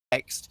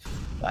next.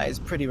 That is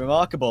pretty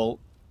remarkable.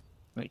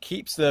 It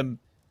keeps them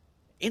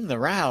in the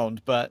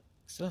round, but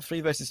still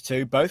 3 versus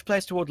 2. Both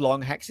players toward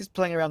long. Hex is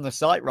playing around the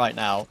site right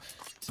now.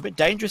 It's a bit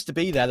dangerous to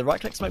be there. The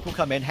right-click smoke will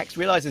come in. Hex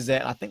realizes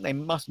it, and I think they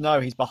must know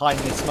he's behind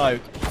this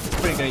smoke.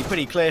 It's going to be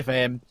pretty clear for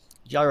him.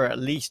 J1rah at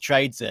least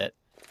trades it.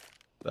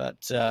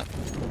 But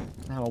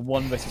now a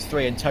 1 versus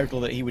 3 in total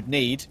that he would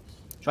need.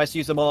 Tries to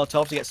use the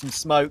Molotov to get some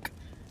smoke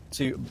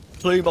to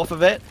plume off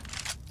of it,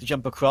 to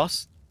jump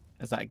across,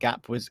 as that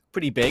gap was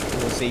pretty big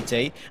for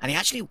CT. And he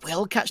actually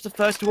will catch the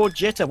first toward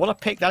J1rah. What a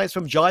pick that is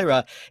from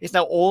J1rah. It's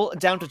now all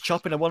down to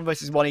Chop in a 1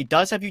 versus 1. He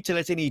does have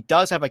utility and he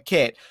does have a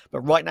kit,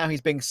 but right now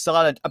he's being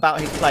silent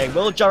about his play.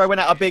 Will J1rah win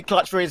out a big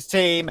clutch for his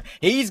team?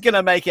 He's going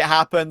to make it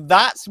happen.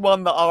 That's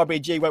one that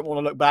RBG won't want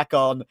to look back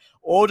on,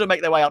 or to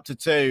make their way up to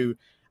 2.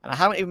 And I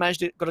haven't even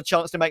got a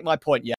chance to make my point yet.